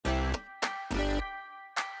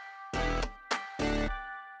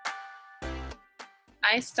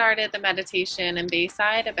I started the meditation in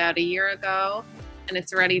Bayside about a year ago, and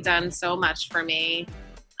it's already done so much for me.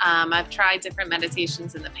 I've tried different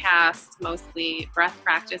meditations in the past, mostly breath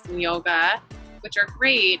practice and yoga, which are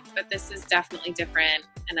great, but this is definitely different.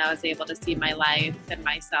 And I was able to see my life and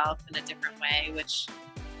myself in a different way, which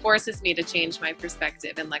forces me to change my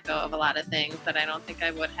perspective and let go of a lot of things that I don't think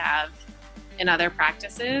I would have in other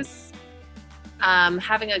practices.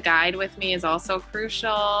 Having a guide with me is also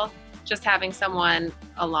crucial. Just having someone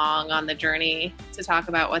along on the journey to talk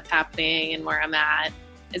about what's happening and where I'm at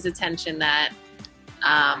is attention that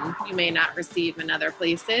you may not receive in other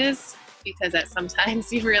places, because at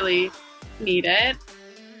sometimes you really need it.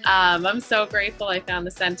 I'm so grateful I found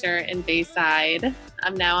the center in Bayside.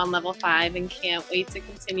 I'm now on level 5 and can't wait to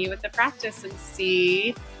continue with the practice and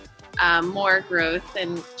see more growth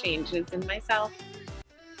and changes in myself.